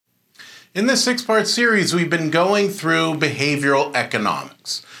In this 6-part series, we've been going through behavioral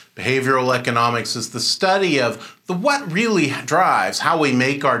economics. Behavioral economics is the study of what really drives how we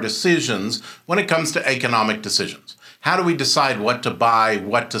make our decisions when it comes to economic decisions. How do we decide what to buy,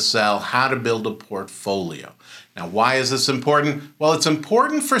 what to sell, how to build a portfolio? Now, why is this important? Well, it's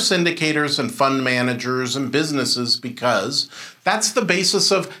important for syndicators and fund managers and businesses because that's the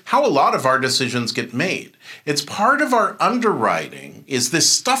basis of how a lot of our decisions get made. It's part of our underwriting is this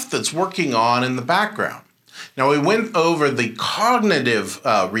stuff that's working on in the background. Now, we went over the cognitive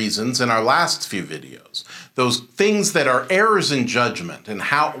reasons in our last few videos, those things that are errors in judgment and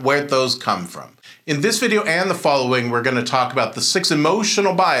where those come from. In this video and the following, we're going to talk about the 6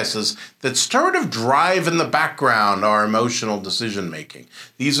 emotional biases that sort of drive in the background our emotional decision making.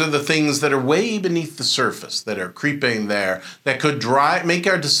 These are the things that are way beneath the surface, that are creeping there, that could make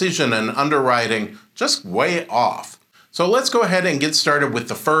our decision and underwriting just way off. So let's go ahead and get started with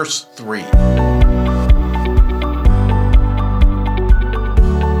the first 3.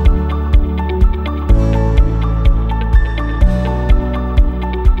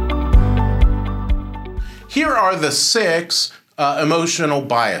 Here are the 6 emotional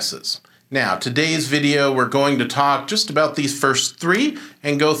biases. Now, today's video, we're going to talk just about these first 3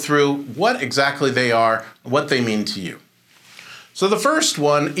 and go through what exactly they are, what they mean to you. So the first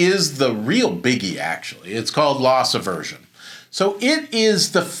one is the real biggie, actually. It's called loss aversion. So it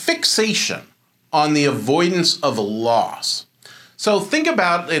is the fixation on the avoidance of a loss. So think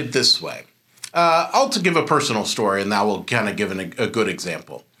about it this way. I'll give a personal story, and that will kind of give a good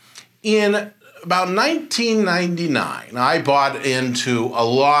example. In about 1999, I bought into a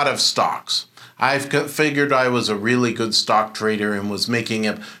lot of stocks. I figured I was a really good stock trader and was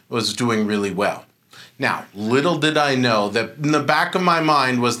doing really well. Now, little did I know that in the back of my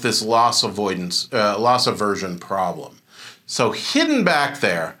mind was this loss aversion problem. So hidden back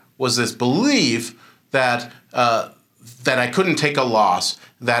there was this belief that I couldn't take a loss,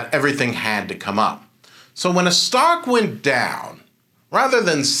 that everything had to come up. So when a stock went down, rather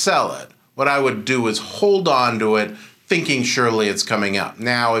than sell it, what I would do is hold on to it, thinking surely it's coming up.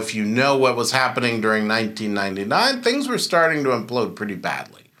 Now, if you know what was happening during 1999, things were starting to implode pretty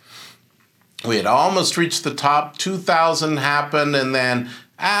badly. We had almost reached the top, 2000 happened, and then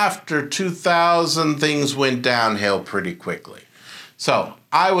after 2000, things went downhill pretty quickly. So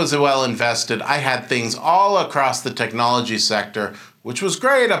I was well invested. I had things all across the technology sector, which was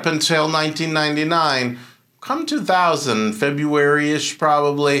great up until 1999. Come 2000, February-ish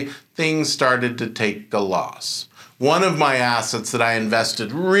probably, things started to take a loss. One of my assets that I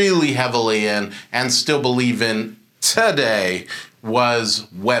invested really heavily in and still believe in today was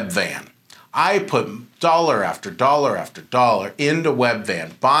Webvan. I put dollar after dollar after dollar into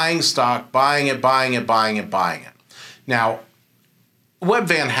Webvan, buying stock, buying it. Now,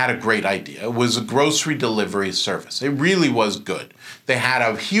 Webvan had a great idea. It was a grocery delivery service. It really was good. They had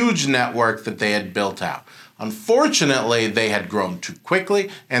a huge network that they had built out. Unfortunately, they had grown too quickly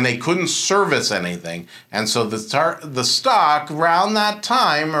and they couldn't service anything. And so the stock around that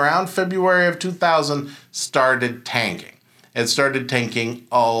time, around February of 2000, started tanking. It started tanking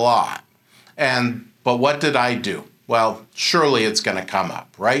a lot. But what did I do? Well, surely it's going to come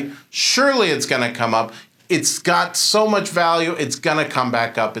up, right? Surely it's going to come up. It's got so much value. It's going to come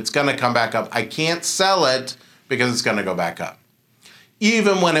back up. It's going to come back up. I can't sell it because it's going to go back up,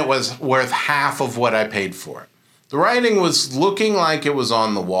 even when it was worth half of what I paid for it. The writing was looking like it was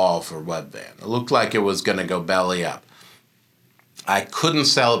on the wall for Webvan. It looked like it was going to go belly up. I couldn't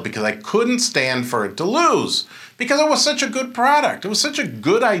sell it because I couldn't stand for it to lose, because it was such a good product. It was such a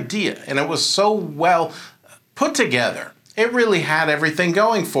good idea, and it was so well put together. It really had everything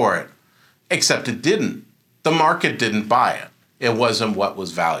going for it, except it didn't. The market didn't buy it. It wasn't what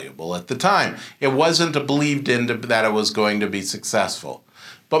was valuable at the time. It wasn't believed in that it was going to be successful.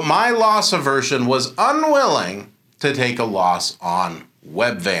 But my loss aversion was unwilling to take a loss on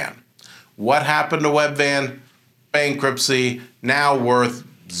Webvan. What happened to Webvan? Bankruptcy, now worth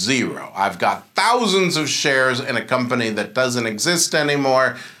 0. I've got thousands of shares in a company that doesn't exist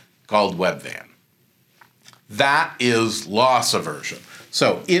anymore called Webvan. That is loss aversion.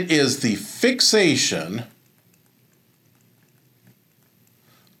 So it is the fixation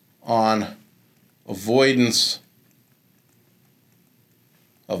on avoidance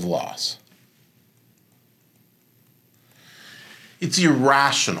of loss. It's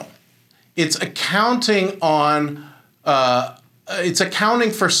irrational. It's accounting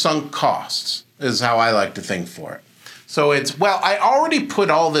for sunk costs, is how I like to think for it. So it's, well, I already put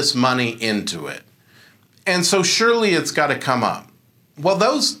all this money into it, and so surely it's got to come up. Well,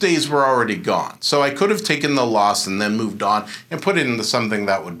 those days were already gone. So I could have taken the loss and then moved on and put it into something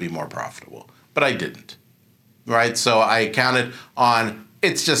that would be more profitable. But I didn't, right? So I counted on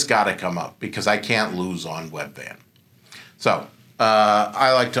it's just got to come up because I can't lose on Webvan. So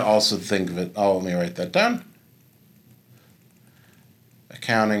I like to also think of it. Oh, let me write that down.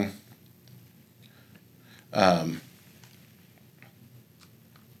 Accounting.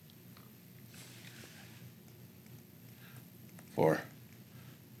 For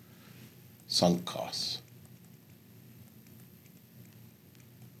sunk costs.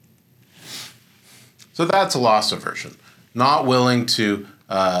 So that's a loss aversion. Not willing to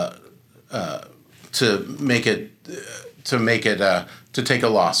take a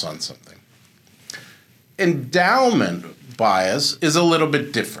loss on something. Endowment bias is a little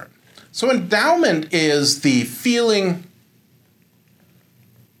bit different. So endowment is the feeling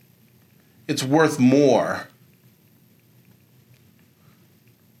it's worth more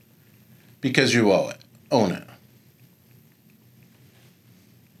because you own it.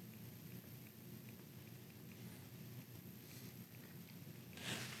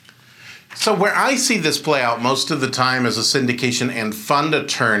 So where I see this play out most of the time as a syndication and fund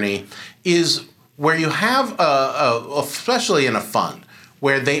attorney is where you have, especially in a fund,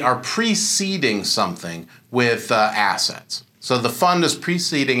 where they are preceding something with assets. So the fund is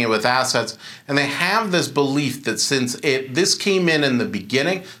preceding it with assets, and they have this belief that since this came in the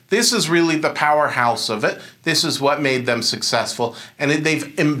beginning, this is really the powerhouse of it. This is what made them successful, and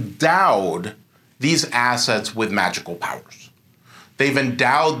they've endowed these assets with magical powers. They've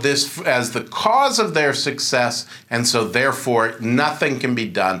endowed this as the cause of their success, and so therefore nothing can be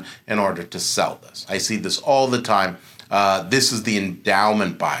done in order to sell this. I see this all the time. This is the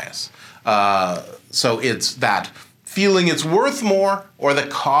endowment bias. So it's that feeling it's worth more or the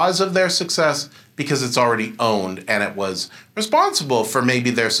cause of their success because it's already owned and it was responsible for maybe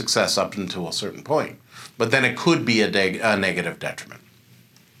their success up until a certain point. But then it could be a negative detriment.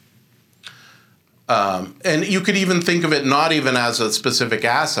 And you could even think of it not even as a specific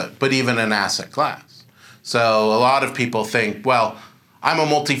asset, but even an asset class. So a lot of people think, well, I'm a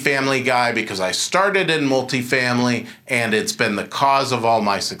multifamily guy because I started in multifamily and it's been the cause of all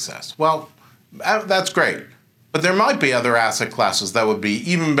my success. Well, that's great. But there might be other asset classes that would be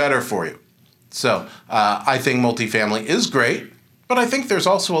even better for you. So I think multifamily is great, but I think there's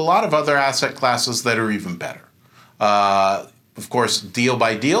also a lot of other asset classes that are even better. Of course, deal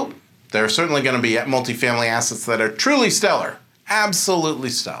by deal, there are certainly going to be multifamily assets that are truly stellar, absolutely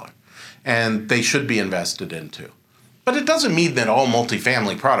stellar, and they should be invested into. But it doesn't mean that all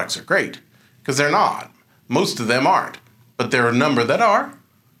multifamily products are great, because they're not. Most of them aren't, but there are a number that are.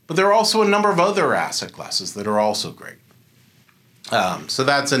 But there are also a number of other asset classes that are also great. So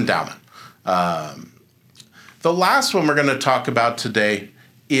that's endowment. The last one we're going to talk about today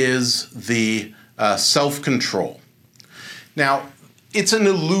is the self-control. Now, it's an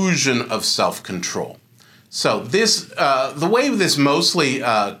illusion of self-control. So this, the way this mostly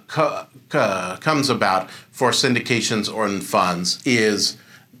comes about for syndications or in funds is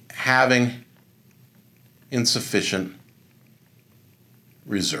having insufficient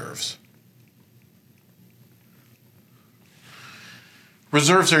reserves.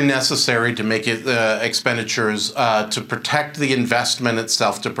 Reserves are necessary to make it expenditures to protect the investment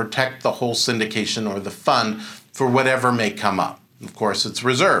itself, to protect the whole syndication or the fund for whatever may come up. Of course, it's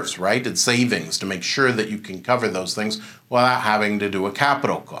reserves, right? It's savings to make sure that you can cover those things without having to do a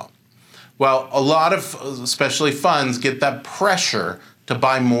capital call. Well, a lot of, especially funds, get that pressure to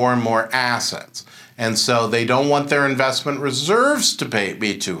buy more and more assets. And so they don't want their investment reserves to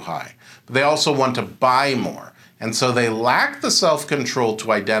be too high. But they also want to buy more. And so they lack the self-control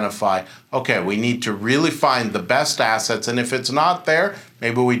to identify, okay, we need to really find the best assets. And if it's not there,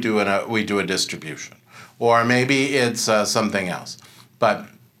 maybe we do a distribution. Or maybe it's something else. But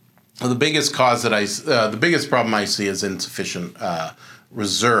the biggest the biggest problem I see is insufficient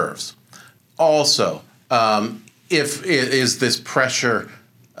reserves. Also, if it is this pressure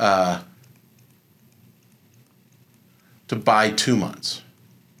to buy 2 months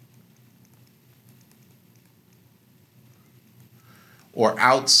or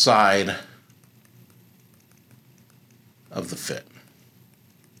outside of the FIT.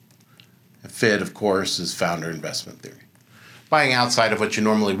 FIT, of course, is founder investment theory. Buying outside of what you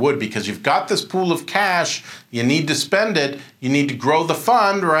normally would because you've got this pool of cash, you need to spend it, you need to grow the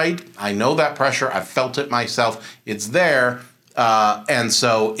fund, right? I know that pressure, I've felt it myself, it's there, and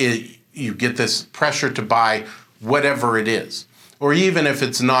so you get this pressure to buy whatever it is. Or even if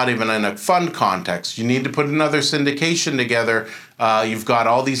it's not even in a fund context, you need to put another syndication together, you've got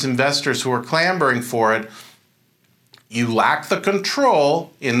all these investors who are clamoring for it, you lack the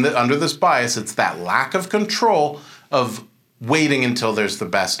control under this bias. It's that lack of control of waiting until there's the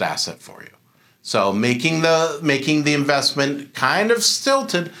best asset for you. So making the investment kind of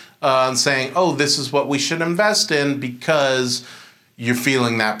stilted and saying, oh, this is what we should invest in because you're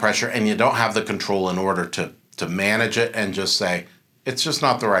feeling that pressure and you don't have the control in order to manage it and just say, it's just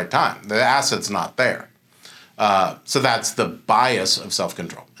not the right time. The asset's not there. So that's the bias of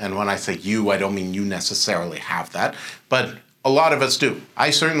self-control. And when I say you, I don't mean you necessarily have that, but a lot of us do.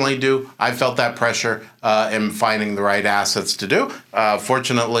 I certainly do. I felt that pressure in finding the right assets to do.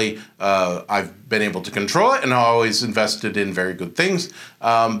 Fortunately, I've been able to control it and I always invested in very good things.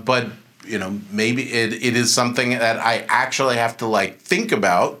 But maybe it is something that I actually have to think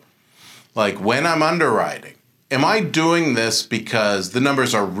about, when I'm underwriting. Am I doing this because the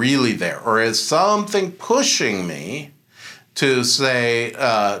numbers are really there, or is something pushing me to say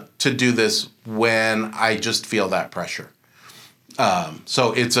to do this when I just feel that pressure?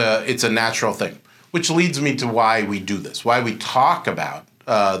 So it's a natural thing, which leads me to why we do this, why we talk about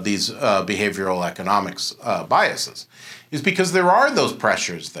these behavioral economics biases, is because there are those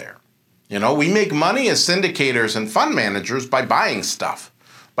pressures there. We make money as syndicators and fund managers by buying stuff,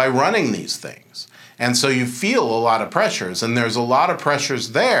 by running these things. And so you feel a lot of pressures, and there's a lot of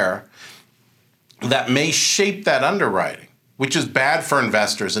pressures there that may shape that underwriting, which is bad for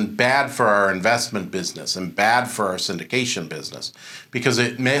investors and bad for our investment business and bad for our syndication business, because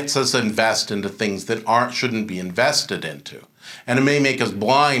it makes us invest into things that shouldn't be invested into. And it may make us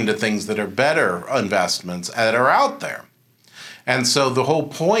blind to things that are better investments that are out there. And so the whole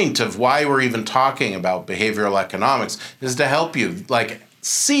point of why we're even talking about behavioral economics is to help you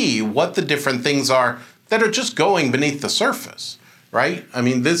see what the different things are that are just going beneath the surface, right? I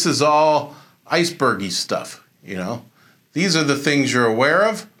mean, this is all icebergy stuff, These are the things you're aware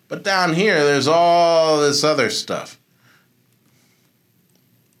of, but down here, there's all this other stuff.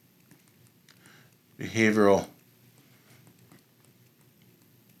 Behavioral.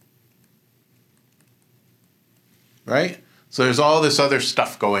 Right? So there's all this other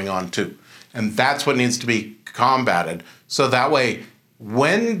stuff going on too. And that's what needs to be combated. So that way,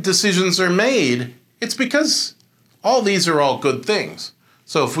 when decisions are made, it's because all these are all good things.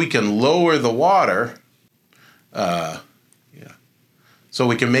 So if we can lower the water, so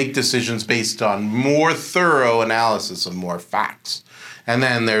we can make decisions based on more thorough analysis of more facts. And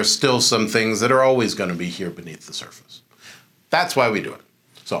then there's still some things that are always going to be here beneath the surface. That's why we do it.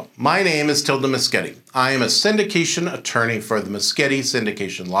 So my name is Tilda Moschetti. I am a syndication attorney for the Moschetti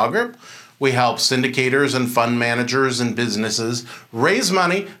Syndication Law Group. We help syndicators and fund managers and businesses raise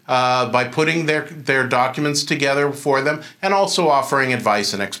money by putting their documents together for them and also offering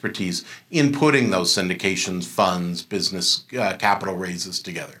advice and expertise in putting those syndications, funds, business capital raises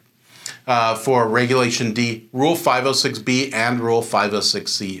together. For Regulation D, Rule 506B, and Rule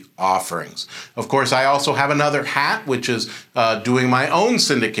 506C offerings. Of course, I also have another hat, which is doing my own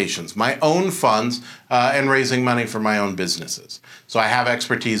syndications, my own funds, and raising money for my own businesses. So I have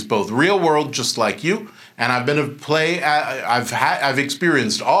expertise both real world, just like you, and I've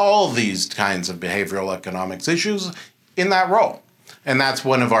experienced all these kinds of behavioral economics issues in that role. And that's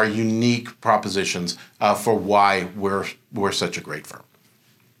one of our unique propositions for why we're such a great firm.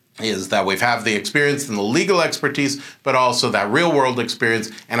 Is that we have the experience and the legal expertise, but also that real-world experience,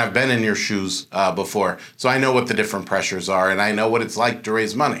 and I've been in your shoes before, so I know what the different pressures are, and I know what it's like to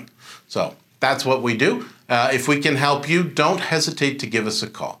raise money. So that's what we do. If we can help you, don't hesitate to give us a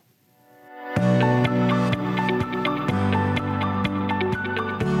call.